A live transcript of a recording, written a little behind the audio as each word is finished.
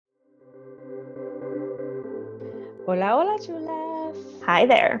Hola, hola, chulas. Hi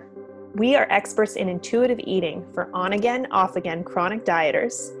there. We are experts in intuitive eating for on-again, off-again chronic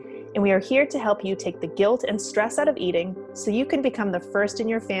dieters, and we are here to help you take the guilt and stress out of eating so you can become the first in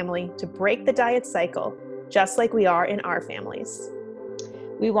your family to break the diet cycle, just like we are in our families.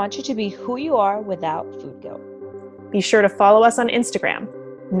 We want you to be who you are without food guilt. Be sure to follow us on Instagram.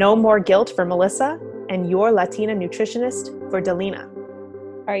 No More Guilt for Melissa and Your Latina Nutritionist for Delina.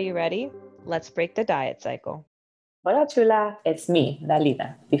 Are you ready? Let's break the diet cycle. Hola chula, it's me,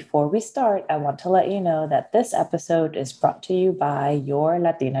 Dalina. Before we start, I want to let you know that this episode is brought to you by Your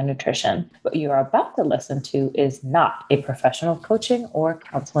Latina Nutrition. What you are about to listen to is not a professional coaching or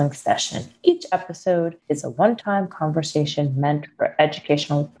counseling session. Each episode is a one-time conversation meant for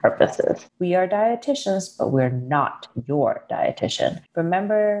educational purposes. We are dietitians, but we're not your dietitian.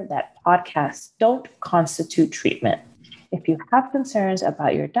 Remember that podcasts don't constitute treatment. If you have concerns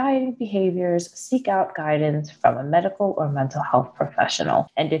about your dieting behaviors, seek out guidance from a medical or mental health professional.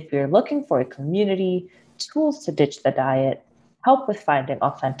 And if you're looking for a community, tools to ditch the diet, help with finding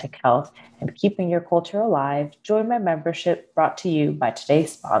authentic health, and keeping your culture alive, join my membership brought to you by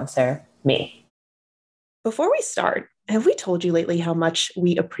today's sponsor, me. Before we start, have we told you lately how much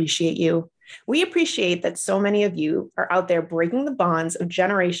we appreciate you? We appreciate that so many of you are out there breaking the bonds of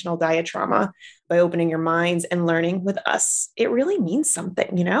generational diet trauma by opening your minds and learning with us. It really means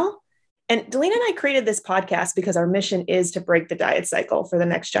something, you know? And Delina and I created this podcast because our mission is to break the diet cycle for the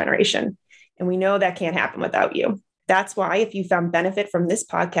next generation. And we know that can't happen without you. That's why if you found benefit from this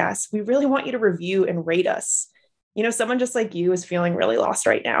podcast, we really want you to review and rate us. You know, someone just like you is feeling really lost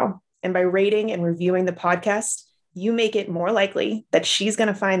right now. And by rating and reviewing the podcast, you make it more likely that she's going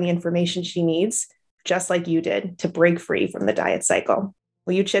to find the information she needs, just like you did, to break free from the diet cycle.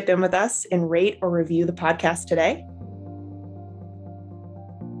 Will you chip in with us and rate or review the podcast today?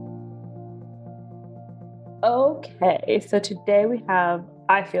 Okay, so today we have,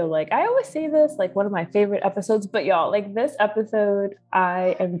 I feel like, I always say this, like one of my favorite episodes, but y'all, like this episode,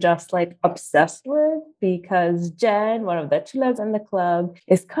 I am just like obsessed with because Jen, one of the chulas in the club,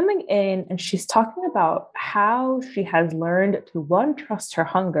 is coming in and she's talking about how she has learned to one, trust her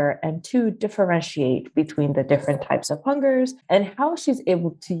hunger, and two, differentiate between the different types of hungers, and how she's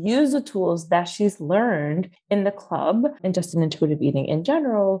able to use the tools that she's learned in the club and just in intuitive eating in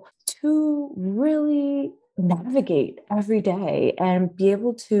general to really navigate every day and be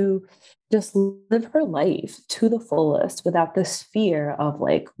able to just live her life to the fullest without this fear of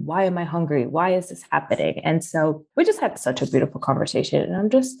like, why am I hungry? Why is this happening? And so we just had such a beautiful conversation, and I'm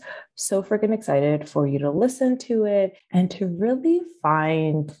just so freaking excited for you to listen to it and to really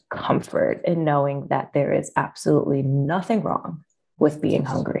find comfort in knowing that there is absolutely nothing wrong with being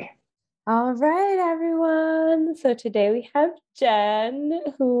hungry. All right, everyone. So today we have Jen,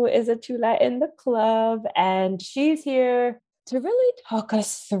 who is a chula in the club, and she's here to really talk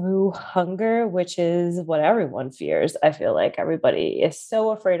us through hunger, which is what everyone fears. I feel like everybody is so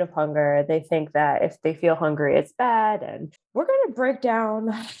afraid of hunger. They think that if they feel hungry, it's bad. And we're going to break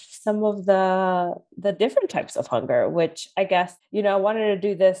down some of the different types of hunger, which I guess, I wanted to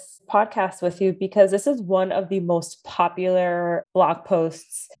do this podcast with you because this is one of the most popular blog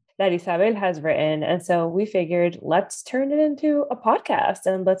posts that Isabel has written. And so we figured, let's turn it into a podcast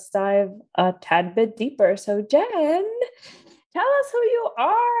and let's dive a tad bit deeper. So Jen, tell us who you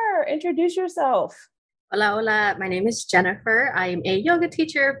are. Introduce yourself. Hola, hola. My name is Jennifer. I'm a yoga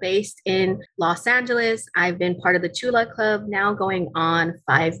teacher based in Los Angeles. I've been part of the Chula Club now going on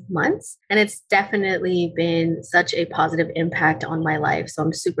 5 months, and it's definitely been such a positive impact on my life. So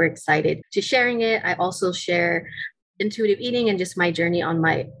I'm super excited to sharing it. I also share intuitive eating and just my journey on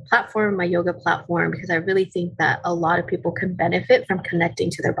my platform, my yoga platform, because I really think that a lot of people can benefit from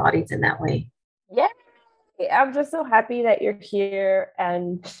connecting to their bodies in that way. Yeah. I'm just so happy that you're here.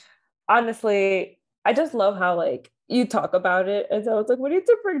 And honestly, I just love how like you talk about it. And so I was like, we need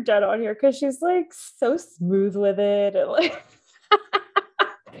to bring Jen on here because she's like so smooth with it. And like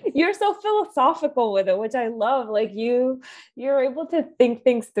you're so philosophical with it, which I love. Like you're able to think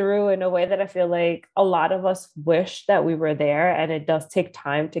things through in a way that I feel like a lot of us wish that we were there, and it does take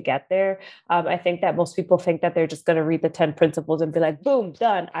time to get there. I think that most people think that they're just going to read the 10 principles and be like, boom,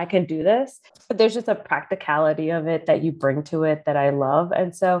 done, I can do this. But there's just a practicality of it that you bring to it that I love.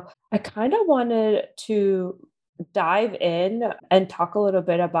 And so I kind of wanted to dive in and talk a little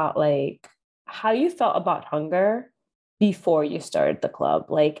bit about like how you felt about hunger before you started the club.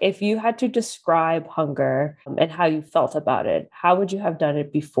 Like if you had to describe hunger and how you felt about it, how would you have done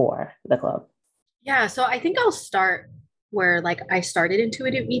it before the club? Yeah, so I think I'll start where like I started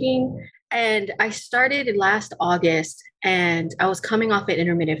intuitive eating, and I started last August, and I was coming off of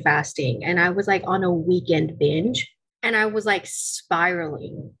intermittent fasting, and I was like on a weekend binge. and I was like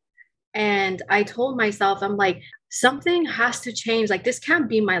spiraling. And I told myself, I'm like, something has to change. Like, this can't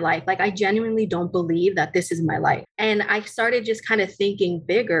be my life. Like, I genuinely don't believe that this is my life. And I started just kind of thinking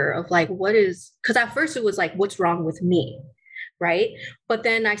bigger of like, because at first it was like, what's wrong with me? Right. But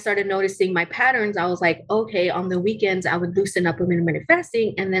then I started noticing my patterns. I was like, okay, on the weekends, I would loosen up with intermittent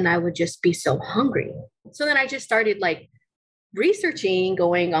fasting, and then I would just be so hungry. So then I just started like researching,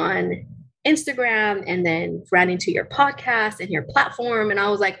 going on Instagram, and then ran into your podcast and your platform. And I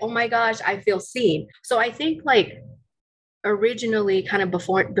was like, oh my gosh, I feel seen. So I think like originally kind of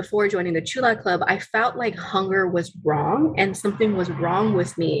before joining the Chula Club, I felt like hunger was wrong and something was wrong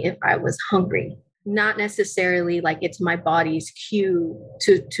with me if I was hungry. Not necessarily like it's my body's cue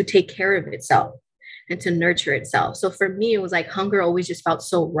to take care of itself and to nurture itself. So for me, it was like hunger always just felt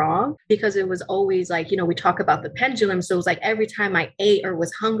so wrong because it was always like, we talk about the pendulum. So it was like every time I ate or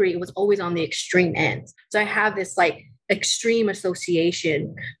was hungry, it was always on the extreme ends. So I have this like extreme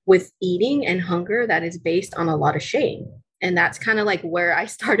association with eating and hunger that is based on a lot of shame. And that's kind of like where I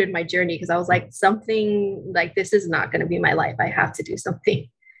started my journey, because I was like, something like this is not going to be my life. I have to do something.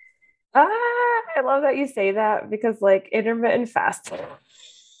 I love that you say that, because like intermittent fasting,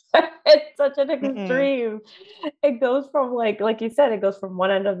 it's such an extreme. It goes from like you said, it goes from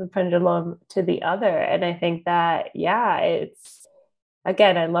one end of the pendulum to the other. And I think that, it's,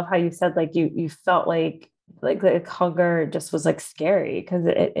 again, I love how you said, like, you felt like hunger just was like scary, because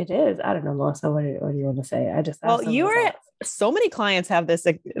it is. I don't know, Melissa, what do you want to say? Well, so many clients have this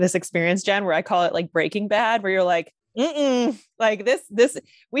experience, Jen, where I call it like Breaking Bad, where you're like, like this,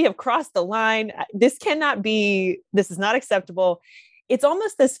 we have crossed the line. This is not acceptable. It's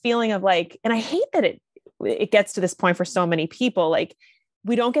almost this feeling of like, and I hate that it gets to this point for so many people, like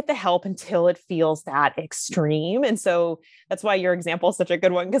we don't get the help until it feels that extreme. And so that's why your example is such a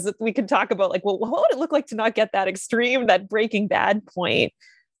good one, because we could talk about like, well, what would it look like to not get that extreme, that Breaking Bad point?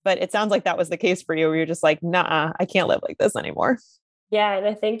 But it sounds like that was the case for you, where you're just like, nah, I can't live like this anymore. Yeah. And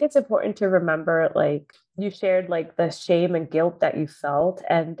I think it's important to remember, like you shared like the shame and guilt that you felt.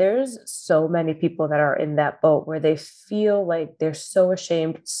 And there's so many people that are in that boat where they feel like they're so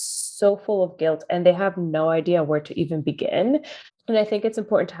ashamed, so full of guilt, and they have no idea where to even begin. And I think it's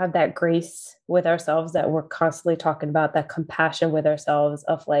important to have that grace with ourselves that we're constantly talking about, that compassion with ourselves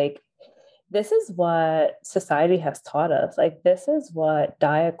of like, this is what society has taught us. Like, this is what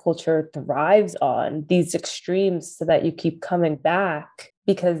diet culture thrives on, these extremes, so that you keep coming back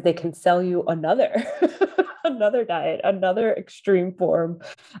because they can sell you another diet, another extreme form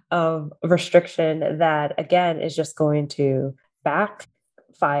of restriction that, again, is just going to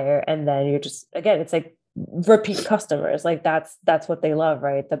backfire. And then you're just, again, it's like repeat customers. Like that's what they love,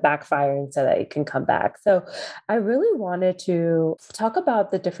 right? The backfiring, so that you can come back. So I really wanted to talk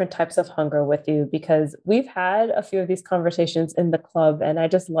about the different types of hunger with you, because we've had a few of these conversations in the club, and I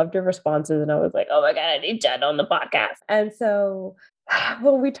just loved your responses. And I was like, oh my God, I need Jen on the podcast. And so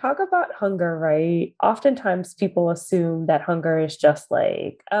when we talk about hunger, right, oftentimes people assume that hunger is just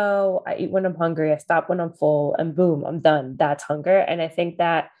like, oh, I eat when I'm hungry, I stop when I'm full, and boom, I'm done. That's hunger. And I think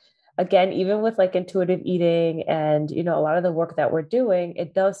that, again, even with like intuitive eating and, a lot of the work that we're doing,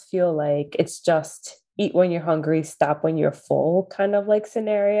 it does feel like it's just eat when you're hungry, stop when you're full kind of like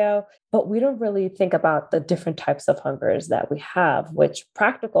scenario. But we don't really think about the different types of hungers that we have, which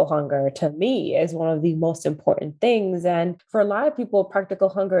practical hunger to me is one of the most important things. And for a lot of people, practical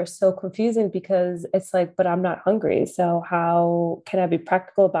hunger is so confusing, because it's like, but I'm not hungry. So how can I be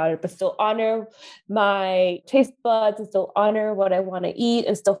practical about it, but still honor my taste buds and still honor what I want to eat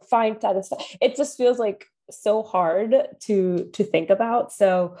and still find satisfaction? It just feels like so hard to think about.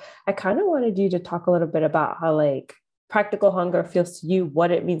 So I kind of wanted you to talk a little bit about how like practical hunger feels to you,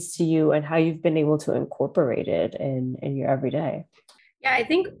 what it means to you, and how you've been able to incorporate it in your everyday. Yeah, I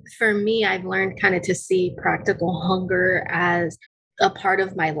think for me, I've learned kind of to see practical hunger as a part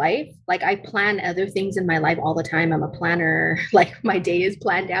of my life. Like, I plan other things in my life all the time. I'm a planner, like my day is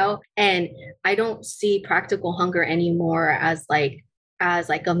planned out, and I don't see practical hunger anymore as like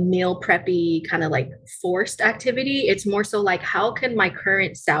a meal preppy kind of like forced activity. It's more so like, how can my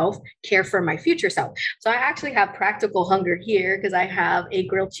current self care for my future self? So I actually have practical hunger here, because I have a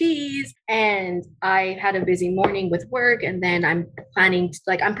grilled cheese and I had a busy morning with work, and then I'm planning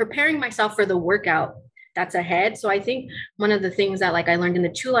I'm preparing myself for the workout that's ahead. So I think one of the things that like I learned in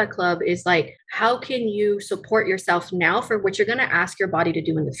the Chula Club is like, how can you support yourself now for what you're going to ask your body to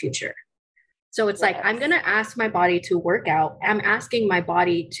do in the future? So it's like, I'm going to ask my body to work out. I'm asking my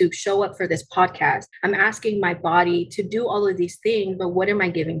body to show up for this podcast. I'm asking my body to do all of these things, but what am I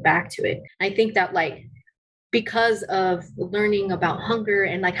giving back to it? I think that like, because of learning about hunger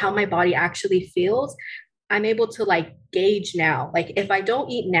and like how my body actually feels, I'm able to like gauge now. Like if I don't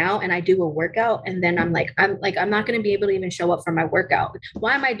eat now and I do a workout and then I'm not going to be able to even show up for my workout.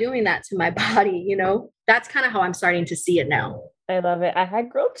 Why am I doing that to my body? You know, that's kind of how I'm starting to see it now. I love it. I had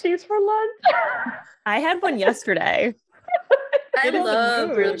grilled cheese for lunch. I had one yesterday. I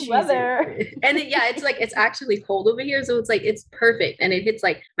love grilled cheese. And it's actually cold over here. So it's like, it's perfect. And it hits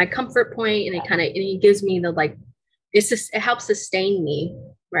like my comfort point and it gives me the, like, it helps sustain me.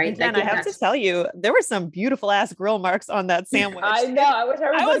 Right. And I have to tell you, there were some beautiful ass grill marks on that sandwich. I know.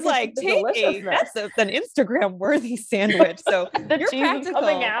 I was like, that's an Instagram worthy sandwich. So the cheese practical. Is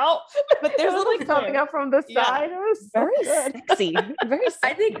coming out, but there's like coming up from the side. It was very sexy. Very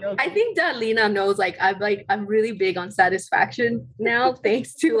sexy. I think Dalina knows, like, I'm really big on satisfaction now,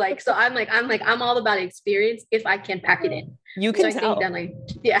 thanks to like, so I'm all about experience if I can pack it in. You can tell.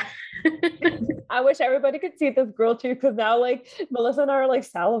 Yeah. I wish everybody could see this grilled cheese because now like Melissa and I are like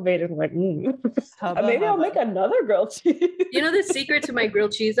salivating like maybe I'll make another grilled cheese. You know, the secret to my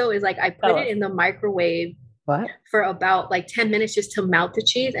grilled cheese though is like I put it in the microwave for about like 10 minutes just to melt the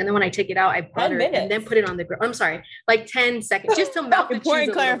cheese, and then when I take it out I butter it and then put it on the grill. I'm sorry, like 10 seconds just to melt the cheese.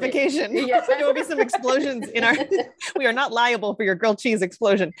 Important clarification. Yes. There will be some explosions in our we are not liable for your grilled cheese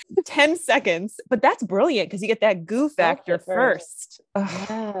explosion. 10 seconds, but that's brilliant because you get that goo factor first.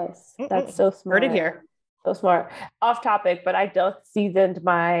 Yes, that's so smart. Heard it here. So smart. Off topic, but I just seasoned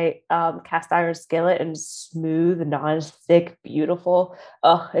my cast iron skillet and smooth, non-stick, beautiful.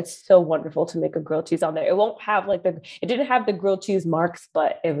 Oh, it's so wonderful to make a grilled cheese on there. It won't have like it didn't have the grilled cheese marks,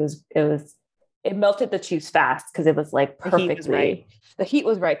 but it melted the cheese fast because it was like perfectly. The heat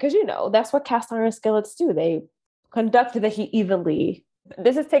was right because that's what cast iron skillets do. They conduct the heat evenly.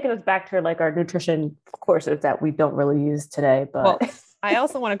 This is taking us back to like our nutrition courses that we don't really use today, but. Well, I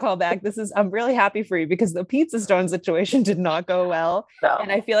also want to call back. I'm really happy for you because the pizza stone situation did not go well. No.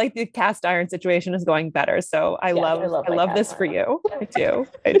 And I feel like the cast iron situation is going better. So I love this for you. I do.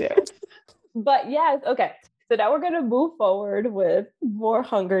 But yes. Okay. So now we're going to move forward with more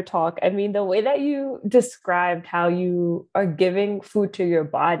hunger talk. I mean, the way that you described how you are giving food to your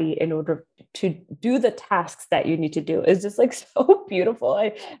body in order to do the tasks that you need to do is just like so beautiful.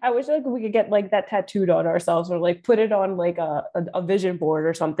 I wish like we could get like that tattooed on ourselves or like put it on like a vision board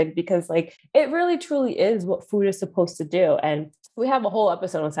or something, because like it really truly is what food is supposed to do. And we have a whole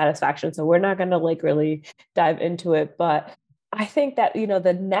episode on satisfaction, so we're not going to like really dive into it, but I think that,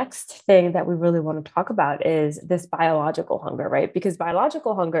 the next thing that we really want to talk about is this biological hunger, right? Because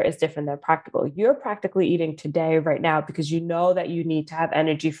biological hunger is different than practical. You're practically eating today, right now, because you know that you need to have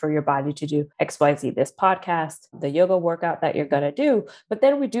energy for your body to do XYZ, this podcast, the yoga workout that you're going to do. But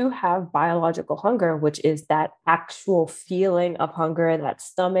then we do have biological hunger, which is that actual feeling of hunger, that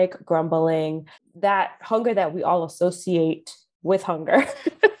stomach grumbling, that hunger that we all associate with hunger.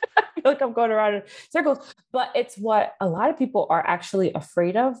 Like I'm going around in circles, but it's what a lot of people are actually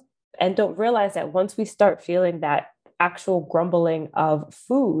afraid of and don't realize that once we start feeling that actual grumbling of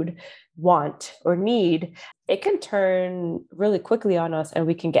food, want or need, it can turn really quickly on us and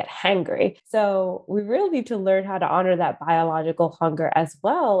we can get hangry. So we really need to learn how to honor that biological hunger as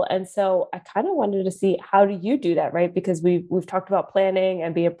well. And so I kind of wanted to see, how do you do that, right? Because we've talked about planning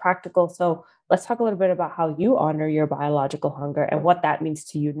and being practical. So let's talk a little bit about how you honor your biological hunger and what that means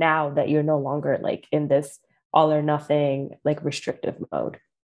to you now that you're no longer like in this all or nothing, like restrictive mode.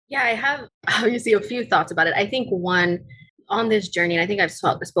 Yeah, I have obviously a few thoughts about it. I think one, on this journey, and I think I've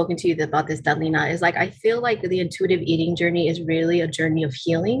spoken to you about this, Dalina, is like, I feel like the intuitive eating journey is really a journey of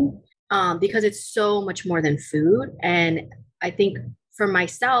healing because it's so much more than food. And I think for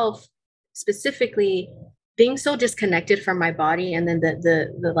myself, specifically, being so disconnected from my body and then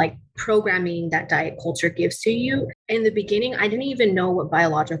the like programming that diet culture gives to you. In the beginning, I didn't even know what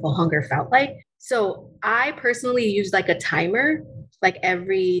biological hunger felt like. So I personally used like a timer, like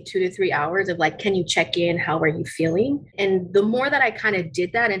every 2 to 3 hours of like, can you check in? How are you feeling? And the more that I kind of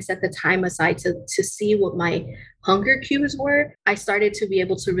did that and set the time aside to see what my hunger cues were, I started to be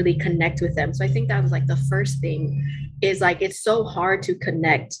able to really connect with them. So I think that was like the first thing, is like, it's so hard to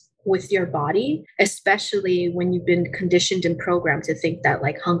connect with your body, especially when you've been conditioned and programmed to think that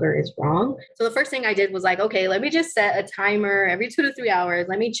like hunger is wrong. So the first thing I did was like, okay, let me just set a timer every 2 to 3 hours.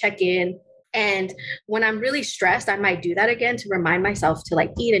 Let me check in. And when I'm really stressed, I might do that again to remind myself to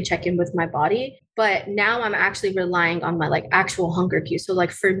like eat and check in with my body. But now I'm actually relying on my like actual hunger cues. So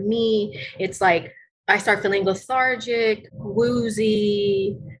like for me, it's like I start feeling lethargic,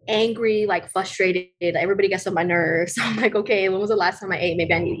 woozy, angry, like frustrated. Everybody gets on my nerves. So I'm like, okay, when was the last time I ate?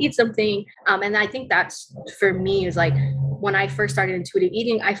 Maybe I need to eat something. And I think that's, for me, is like when I first started intuitive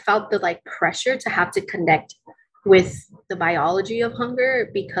eating, I felt the like pressure to have to connect with the biology of hunger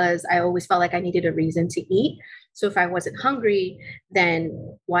because I always felt like I needed a reason to eat. So if I wasn't hungry,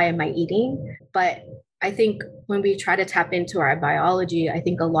 then why am I eating? But I think when we try to tap into our biology, I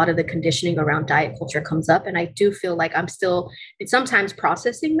think a lot of the conditioning around diet culture comes up. And I do feel like I'm still sometimes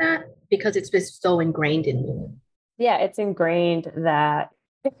processing that because it's been so ingrained in me. Yeah, it's ingrained that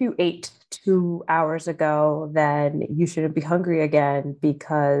if you ate 2 hours ago, then you shouldn't be hungry again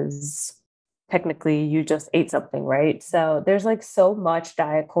because technically you just ate something, right? So there's like so much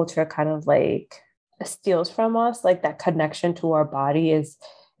diet culture kind of like steals from us, like that connection to our body is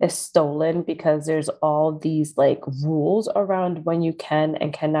stolen because there's all these like rules around when you can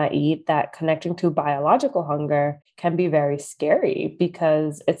and cannot eat. That connecting to biological hunger can be very scary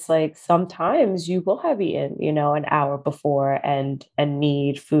because it's like sometimes you will have eaten, an hour before and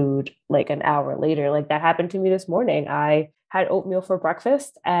need food like an hour later. Like that happened to me this morning. I had oatmeal for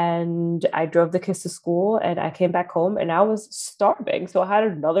breakfast and I drove the kids to school and I came back home and I was starving. So I had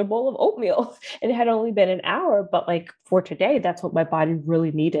another bowl of oatmeal and it had only been an hour, but like for today, that's what my body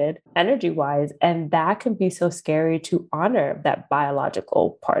really needed energy wise. And that can be so scary to honor that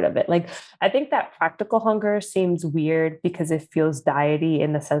biological part of it. Like, I think that practical hunger seems weird because it feels diety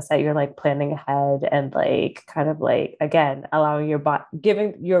in the sense that you're like planning ahead and like kind of like, again, allowing your body,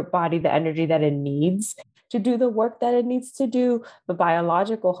 giving your body the energy that it needs to do the work that it needs to do. But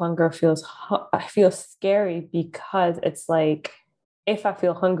biological hunger feels scary because it's like, if I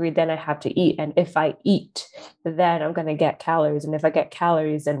feel hungry, then I have to eat. And if I eat, then I'm going to get calories. And if I get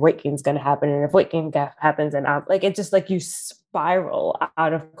calories, then weight gain is going to happen. And if weight gain happens, and I'm like, it's just like you spiral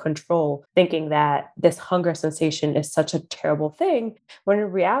out of control thinking that this hunger sensation is such a terrible thing. When in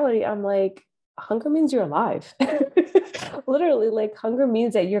reality, I'm like, hunger means you're alive. Literally, like hunger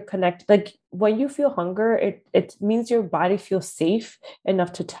means that you're connected. Like when you feel hunger, it means your body feels safe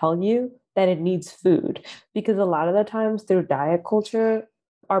enough to tell you that it needs food. Because a lot of the times through diet culture,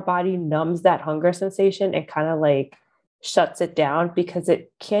 our body numbs that hunger sensation and kind of like shuts it down because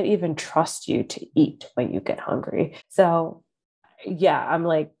it can't even trust you to eat when you get hungry. So yeah, I'm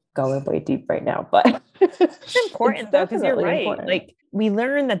like going way deep right now, but it's important though, because you're right. Important. Like we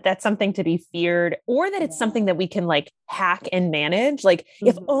learn that that's something to be feared or that it's something that we can like hack and manage. Like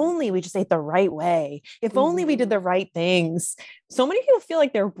if only we just ate the right way, if only we did the right things. So many people feel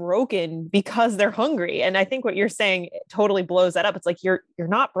like they're broken because they're hungry. And I think what you're saying totally blows that up. It's like, you're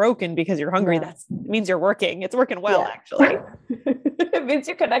not broken because you're hungry. Yeah. That means you're working. It's working well, actually. It means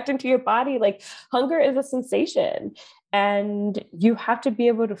you're connecting to your body. Like hunger is a sensation. And you have to be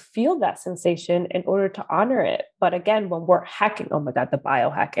able to feel that sensation in order to honor it. But again, when we're hacking, oh my God, the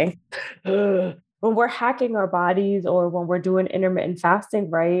biohacking, when we're hacking our bodies or when we're doing intermittent fasting,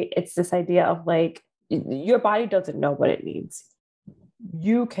 right? It's this idea of like, your body doesn't know what it needs.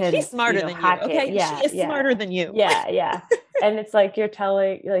 You can. She's smarter than you. Okay. Yeah. She is smarter than you. Yeah. And it's like, you're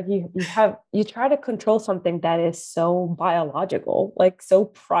telling, like you try to control something that is so biological, like so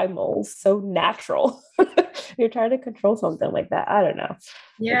primal, so natural. You're trying to control something like that. I don't know.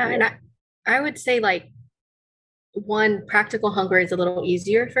 Yeah. And I would say like one, practical hunger is a little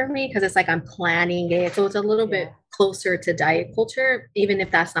easier for me because it's like I'm planning it. So it's a little bit closer to diet culture, even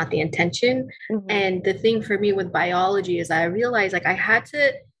if that's not the intention. And the thing for me with biology is I realized like I had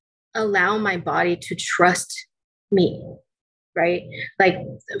to allow my body to trust me. Right. Like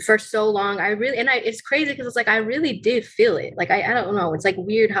for so long, it's crazy because it's like, I really did feel it. Like, I don't know. It's like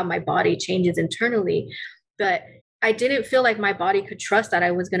weird how my body changes internally, but I didn't feel like my body could trust that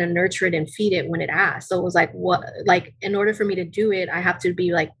I was going to nurture it and feed it when it asked. So it was like, in order for me to do it, I have to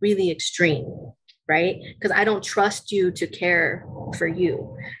be like really extreme. Right. Because I don't trust you to care for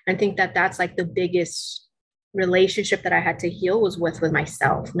you. I think that that's like the biggest relationship that I had to heal was with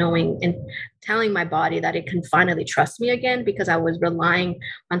myself, knowing and telling my body that it can finally trust me again, because I was relying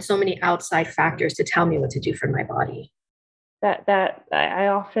on so many outside factors to tell me what to do for my body. That I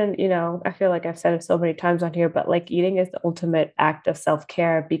often, I feel like I've said it so many times on here, but like eating is the ultimate act of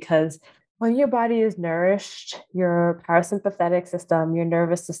self-care, because when your body is nourished, your parasympathetic system, your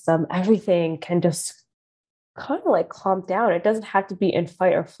nervous system, everything can just kind of like calm down. It doesn't have to be in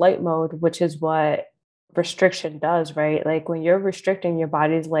fight or flight mode, which is what restriction does, right? Like when you're restricting, your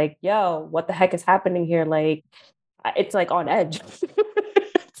body's like, yo, what the heck is happening here? Like it's like on edge.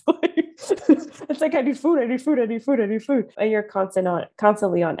 It's like I need food. And you're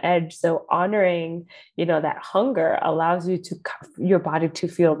constantly on edge. So honoring, that hunger allows you your body to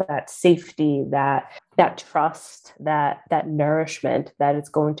feel that safety, that trust, that nourishment, that it's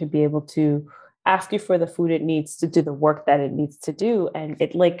going to be able to ask you for the food it needs to do the work that it needs to do. And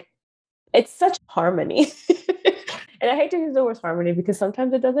it's such harmony. And I hate to use the word harmony because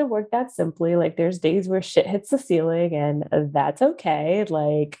sometimes it doesn't work that simply. Like there's days where shit hits the ceiling and that's okay.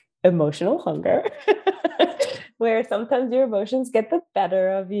 Like emotional hunger, where sometimes your emotions get the better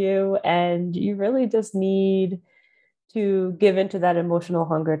of you and you really just need to give into that emotional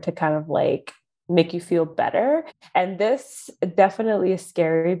hunger to kind of like make you feel better. And this definitely is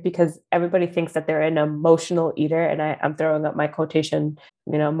scary because everybody thinks that they're an emotional eater. And I'm throwing up my quotation,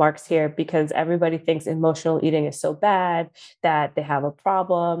 marks here because everybody thinks emotional eating is so bad, that they have a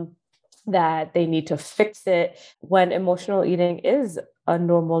problem, that they need to fix it, when emotional eating is a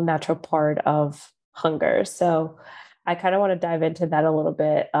normal, natural part of hunger. So I kind of want to dive into that a little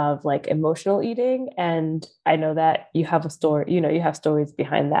bit of like emotional eating. And I know that you have a story, you have stories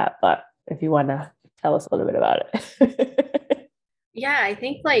behind that, but if you want to tell us a little bit about it. Yeah, I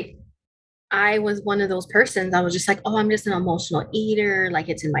think like I was one of those persons. I was just like, oh, I'm just an emotional eater. Like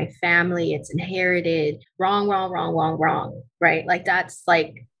it's in my family, it's inherited. Wrong, wrong, wrong, wrong, wrong. Right. Like that's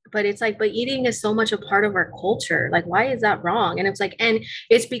like, but it's like, but eating is so much a part of our culture. Like, why is that wrong? And it's like, and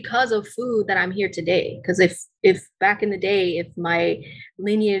it's because of food that I'm here today. Because if back in the day, if my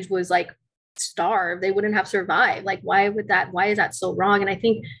lineage was like starved, they wouldn't have survived. Like, why is that so wrong? And I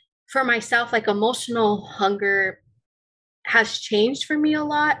think for myself, like emotional hunger has changed for me a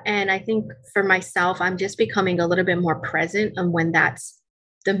lot. And I think for myself, I'm just becoming a little bit more present on when that's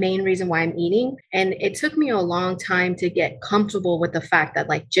the main reason why I'm eating. And it took me a long time to get comfortable with the fact that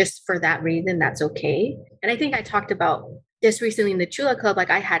like, just for that reason, that's okay. And I think I talked about this recently in the Chula Club.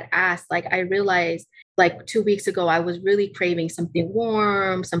 Like I had asked, like I realized like 2 weeks ago, I was really craving something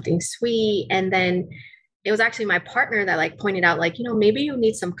warm, something sweet. And then it was actually my partner that like pointed out, like, maybe you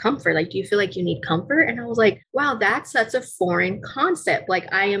need some comfort. Like, do you feel like you need comfort? And I was like, wow, that's such a foreign concept.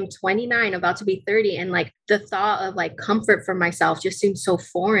 Like I am 29, about to be 30. And like the thought of like comfort for myself just seems so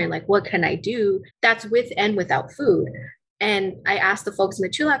foreign. Like, what can I do that's with and without food? And I asked the folks in the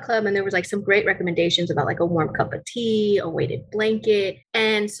Chula Club, and there was like some great recommendations about like a warm cup of tea, a weighted blanket.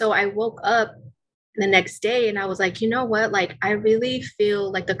 And so I woke up the next day and I was like, you know what? Like, I really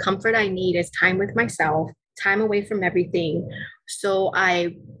feel like the comfort I need is time with myself, time away from everything. So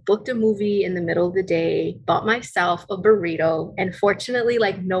I booked a movie in the middle of the day, bought myself a burrito. And fortunately,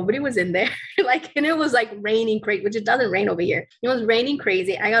 like nobody was in there. Like, and it was like raining crazy, which it doesn't rain over here. It was raining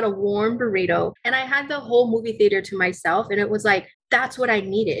crazy. I got a warm burrito and I had the whole movie theater to myself. And it was like, that's what I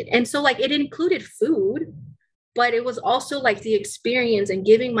needed. And so like, it included food, but it was also like the experience and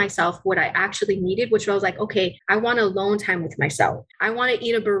giving myself what I actually needed, which I was like, okay, I want alone time with myself. I want to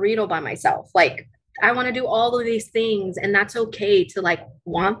eat a burrito by myself. Like, I want to do all of these things. And that's okay to like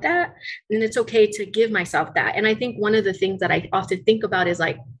want that. And it's okay to give myself that. And I think one of the things that I often think about is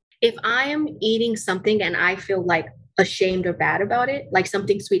like, if I am eating something and I feel like ashamed or bad about it, like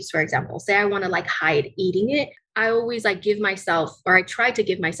something sweet, for example, say I want to like hide eating it, I always like give myself, or I try to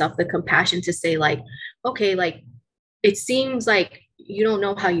give myself the compassion to say like, okay, like it seems like you don't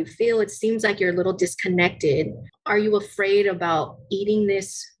know how you feel. It seems like you're a little disconnected. Are you afraid about eating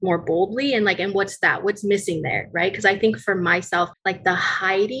this more boldly? And like, and what's missing there? Right. Because I think for myself, like the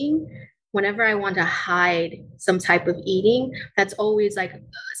hiding, whenever I want to hide some type of eating, that's always like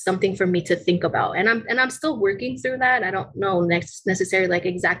something for me to think about. And I'm still working through that. I don't know necessarily like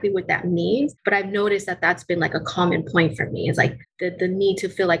exactly what that means, but I've noticed that that's been like a common point for me. Is like the need to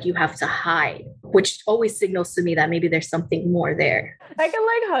feel like you have to hide, which always signals to me that maybe there's something more there. I can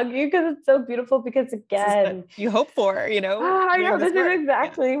like hug you because it's so beautiful, because again, you hope for, I know this is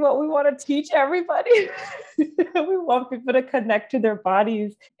exactly what we want to teach everybody. We want people to connect to their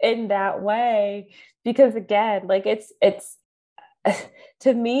bodies in that way, because again, like it's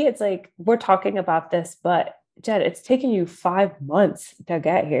to me, it's like we're talking about this, but Jen, it's taken you 5 months to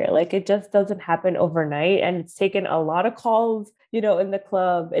get here. Like it just doesn't happen overnight. And it's taken a lot of calls, in the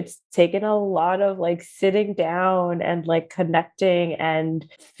club. It's taken a lot of like sitting down and like connecting and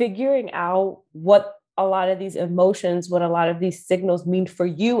figuring out what a lot of these emotions, what a lot of these signals mean for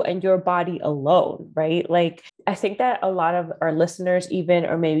you and your body alone, right? Like, I think that a lot of our listeners, even,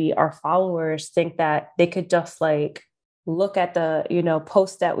 or maybe our followers, think that they could just like look at the,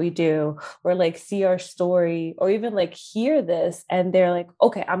 post that we do, or like see our story, or even like hear this, and they're like,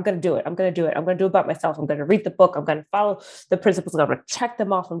 okay, I'm going to do it. I'm going to do it. I'm going to do it by myself. I'm going to read the book. I'm going to follow the principles. I'm going to check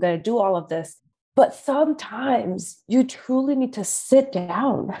them off. I'm going to do all of this. But sometimes you truly need to sit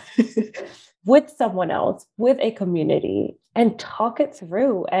down with someone else, with a community, and talk it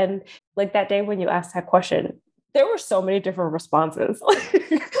through. And like that day when you asked that question, there were so many different responses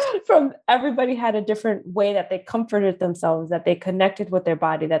from everybody had a different way that they comforted themselves, that they connected with their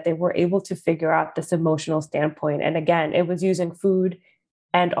body, that they were able to figure out this emotional standpoint. And again, it was using food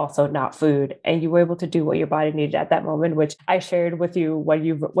and also not food. And you were able to do what your body needed at that moment, which I shared with you when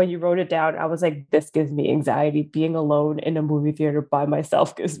you wrote it down. I was like, this gives me anxiety. Being alone in a movie theater by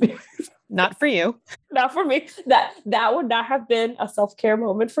myself gives me Not for you. not for me. That would not have been a self-care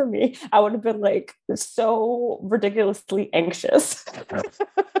moment for me. I would have been like so ridiculously anxious.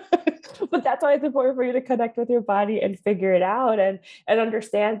 But that's why it's important for you to connect with your body and figure it out and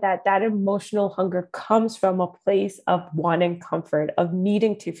understand that that emotional hunger comes from a place of wanting comfort, of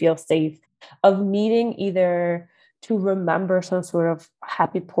needing to feel safe, of needing either to remember some sort of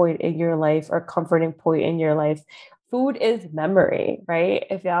happy point in your life or comforting point in your life. Food is memory, right?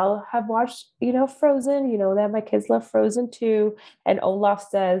 If y'all have watched, Frozen, you know that my kids love Frozen too. And Olaf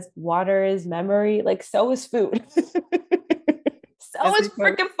says, water is memory. Like, so is food. So is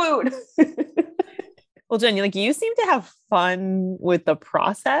freaking food. Well, Jen, you seem to have fun with the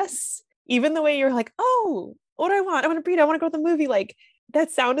process. Even the way you're like, oh, what do I want? I want to breathe. I want to go to the movie. Like, that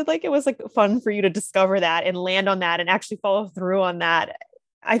sounded like it was like fun for you to discover that and land on that and actually follow through on that.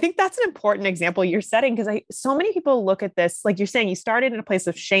 I think that's an important example you're setting, because so many people look at this, like you're saying, you started in a place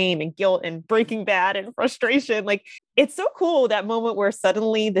of shame and guilt and Breaking Bad and frustration. Like, it's so cool, that moment where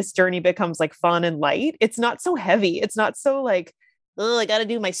suddenly this journey becomes like fun and light. It's not so heavy. It's not so like, oh, I got to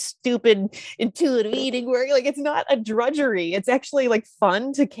do my stupid intuitive eating work. Like, it's not a drudgery. It's actually like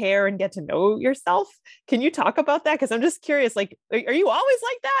fun to care and get to know yourself. Can you talk about that? Because I'm just curious, like, are you always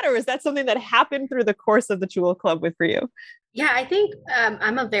like that? Or is that something that happened through the course of the Chula Club for you? Yeah, I think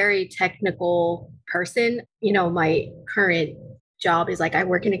I'm a very technical person. My current job is like I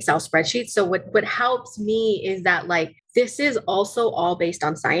work in Excel spreadsheets. So what helps me is that like this is also all based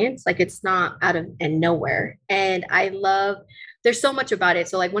on science. Like, it's not out of and nowhere. And there's so much about it.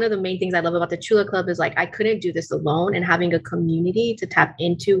 So like one of the main things I love about the Chula Club is like I couldn't do this alone, and having a community to tap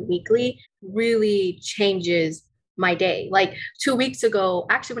into weekly really changes my day. Like 2 weeks ago,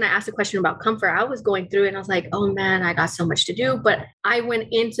 actually, when I asked a question about comfort, I was going through it and I was like, oh man, I got so much to do. But I went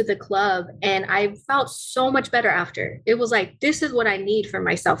into the club and I felt so much better after. It was like, this is what I need for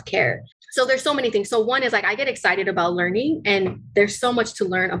my self-care. So there's so many things. So one is like, I get excited about learning, and there's so much to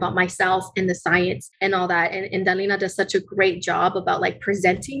learn about myself and the science and all that. And Dalina does such a great job about like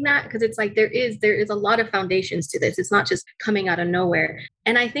presenting that, because it's like, there is a lot of foundations to this. It's not just coming out of nowhere.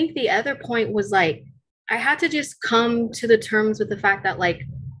 And I think the other point was like, I had to just come to the terms with the fact that like,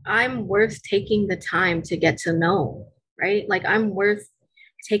 I'm worth taking the time to get to know, right? Like, I'm worth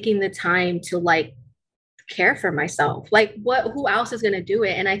taking the time to like care for myself. Like, who else is going to do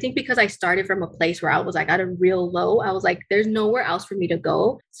it? And I think because I started from a place where I was like at a real low, I was like, there's nowhere else for me to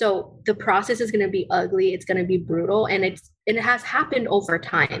go. So the process is going to be ugly. It's going to be brutal. And it has happened over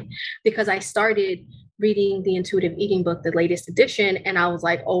time, because I started reading the intuitive eating book, the latest edition. And I was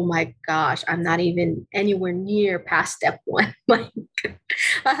like, oh my gosh, I'm not even anywhere near past step 1. Like,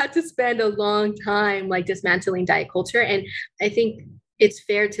 I had to spend a long time like dismantling diet culture. And I think it's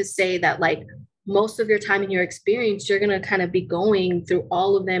fair to say that like most of your time in your experience, you're going to kind of be going through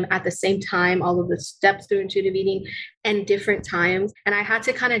all of them at the same time, all of the steps through intuitive eating and different times. And I had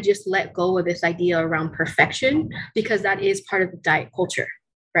to kind of just let go of this idea around perfection, because that is part of the diet culture.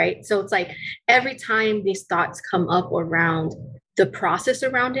 Right. So it's like every time these thoughts come up around the process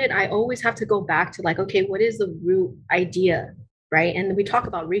around it, I always have to go back to like, okay, what is the root idea? Right. And we talk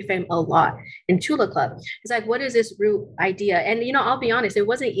about reframe a lot in Chula Club. It's like, what is this root idea? And, I'll be honest, it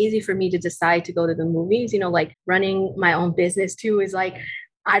wasn't easy for me to decide to go to the movies. Like running my own business too is like,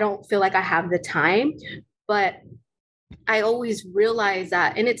 I don't feel like I have the time, but I always realize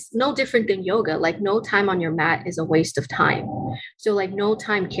that, and it's no different than yoga, like no time on your mat is a waste of time. So like no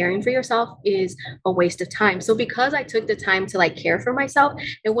time caring for yourself is a waste of time. So because I took the time to like care for myself,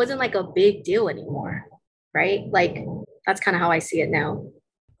 it wasn't like a big deal anymore. Right. Like that's kind of how I see it now.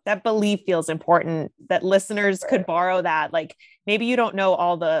 That belief feels important, that listeners could borrow that. Like maybe you don't know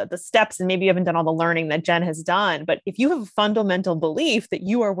all the steps, and maybe you haven't done all the learning that Jen has done, but if you have a fundamental belief that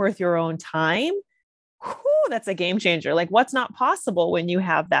you are worth your own time, that's a game changer. Like what's not possible when you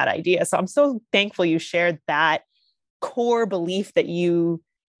have that idea. So I'm so thankful you shared that core belief that you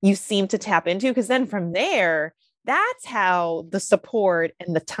seem to tap into, because then from there, that's how the support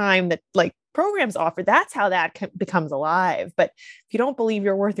and the time that like programs offer, that's how that becomes alive. But if you don't believe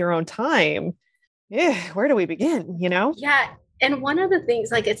you're worth your own time, where do we begin? Yeah. And one of the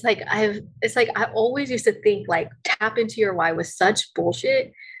things, like, I always used to think like tap into your why was such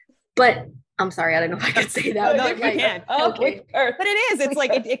bullshit, but I'm sorry, I don't know if I could say that. No, you can. Okay. But it is. It's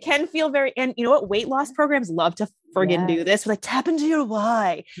like, it can feel very, and you know what? Weight loss programs love to friggin' do this. Like tap into your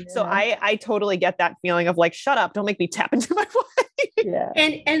why. Yeah. So I totally get that feeling of like, shut up. Don't make me tap into my why. Yeah.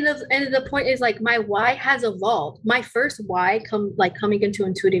 And the point is like my why has evolved. My first why coming into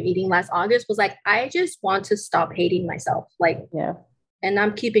intuitive eating last August was like, I just want to stop hating myself. Like, Yeah. and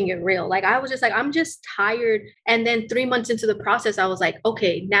I'm keeping it real. Like I was just like, I'm just tired. And then 3 months into the process, I was like,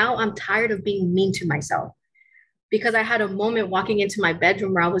 okay, now I'm tired of being mean to myself. Because I had a moment walking into my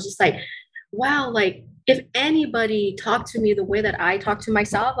bedroom where I was just like, wow, like if anybody talked to me the way that I talk to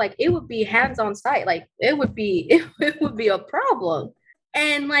myself, like it would be hands on sight. Like it would be a problem.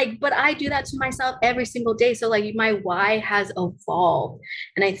 And like, but I do that to myself every single day. So like my why has evolved.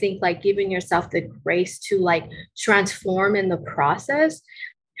 And I think like giving yourself the grace to like transform in the process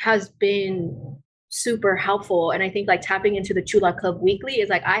has been super helpful. And I think like tapping into the Chula Club weekly is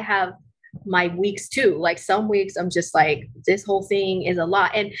like I have my weeks too. Like some weeks I'm just like, this whole thing is a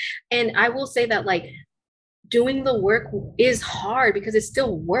lot. And I will say that like doing the work is hard because it's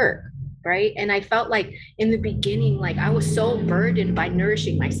still work, right? And I felt like in the beginning, like I was so burdened by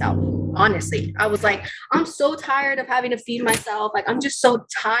nourishing myself. Honestly, I was like, I'm so tired of having to feed myself. Like I'm just so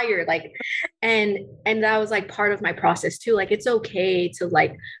tired. Like, and that was like part of my process too. Like it's okay to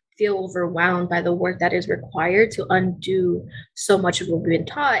like feel overwhelmed by the work that is required to undo so much of what we've been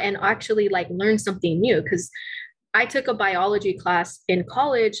taught and actually like learn something new. Because I took a biology class in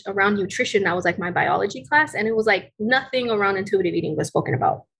college around nutrition. That was like my biology class. And it was like nothing around intuitive eating was spoken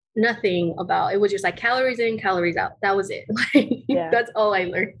about. Nothing about it. Was just like calories in, calories out. That was it. Like, that's all I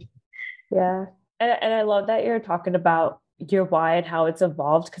learned. Yeah. And I love that you're talking about your why and how it's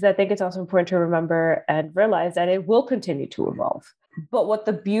evolved, because I think it's also important to remember and realize that it will continue to evolve. But what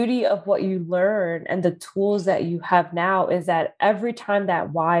the beauty of what you learn and the tools that you have now is that every time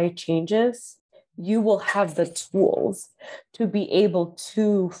that why changes, you will have the tools to be able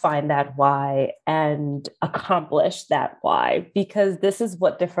to find that why and accomplish that why, because this is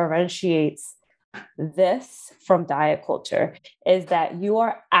what differentiates this from diet culture, is that you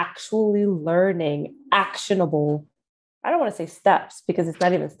are actually learning actionable, I don't want to say steps because it's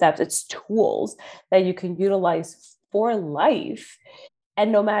not even steps, it's tools that you can utilize for life.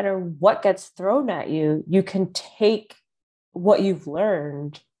 And no matter what gets thrown at you, you can take what you've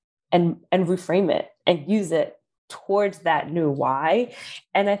learned and reframe it and use it towards that new why.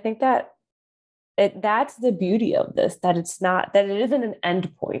 And I think that that's the beauty of this, that it isn't an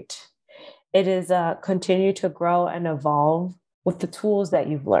end point. It is continue to grow and evolve with the tools that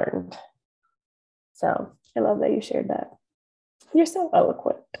you've learned. So I love that you shared that. You're so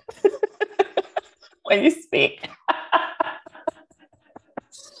eloquent when you speak.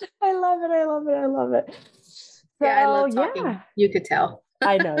 I love it. I love it. I love it. So, yeah, I love talking. Yeah. You could tell.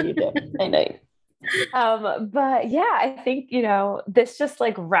 I know you did. I know you. But yeah, I think, this just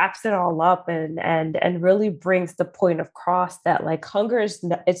like wraps it all up and really brings the point across that like hunger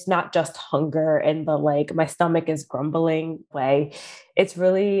it's not just hunger in the like my stomach is grumbling way. It's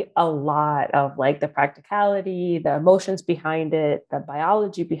really a lot of like the practicality, the emotions behind it, the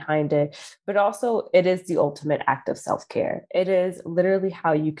biology behind it, but also it is the ultimate act of self-care. It is literally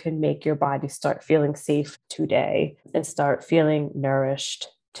how you can make your body start feeling safe today and start feeling nourished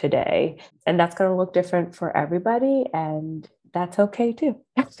today. And that's going to look different for everybody. And that's okay too.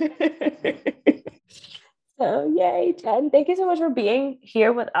 So yay, Jen. Thank you so much for being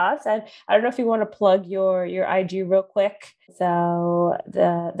here with us. And I don't know if you want to plug your IG real quick, so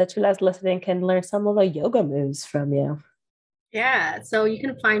the chulas listening can learn some of the yoga moves from you. Yeah, so you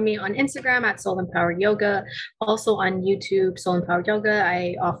can find me on Instagram at Soul Empowered Yoga, also on YouTube, Soul Empowered Yoga.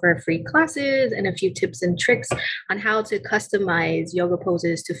 I offer free classes and a few tips and tricks on how to customize yoga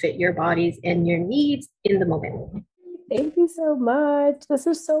poses to fit your bodies and your needs in the moment. Thank you so much. This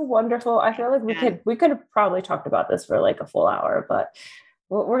is so wonderful. I feel like we could have probably talked about this for like a full hour, but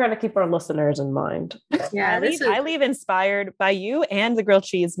we're going to keep our listeners in mind. Yeah, I leave inspired by you and the grilled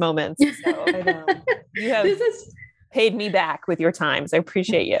cheese moments. So I know you have paid me back with your time. So I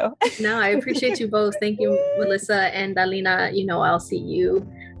appreciate you. No, I appreciate you both. Thank you, Melissa and Dalina. I'll see you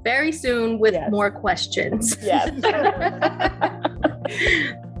very soon with more questions. Yes.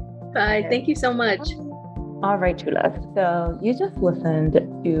 Bye. Thank you so much. All right, Chula. So you just listened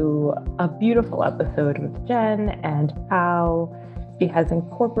to a beautiful episode with Jen and how she has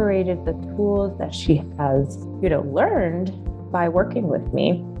incorporated the tools that she has, learned by working with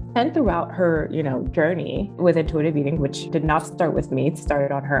me. And throughout her, journey with intuitive eating, which did not start with me, it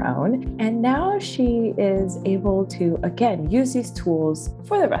started on her own. And now she is able to, again, use these tools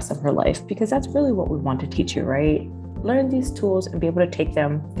for the rest of her life, because that's really what we want to teach you, right? Learn these tools and be able to take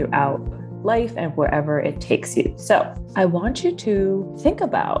them throughout life and wherever it takes you. So I want you to think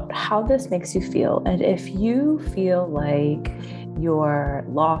about how this makes you feel. And if you feel like you're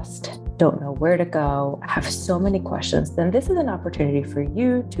lost, don't know where to go, have so many questions, then this is an opportunity for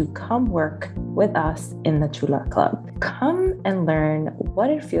you to come work with us in the Chula Club. Come and learn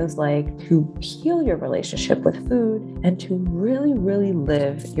what it feels like to heal your relationship with food and to really, really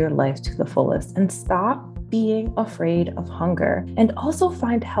live your life to the fullest and stop being afraid of hunger and also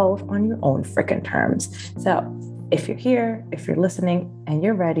find health on your own freaking terms. So if you're here, if you're listening and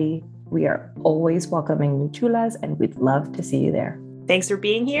you're ready, we are always welcoming new chulas and we'd love to see you there. Thanks for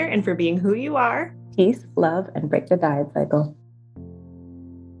being here and for being who you are. Peace, love, and break the diet cycle.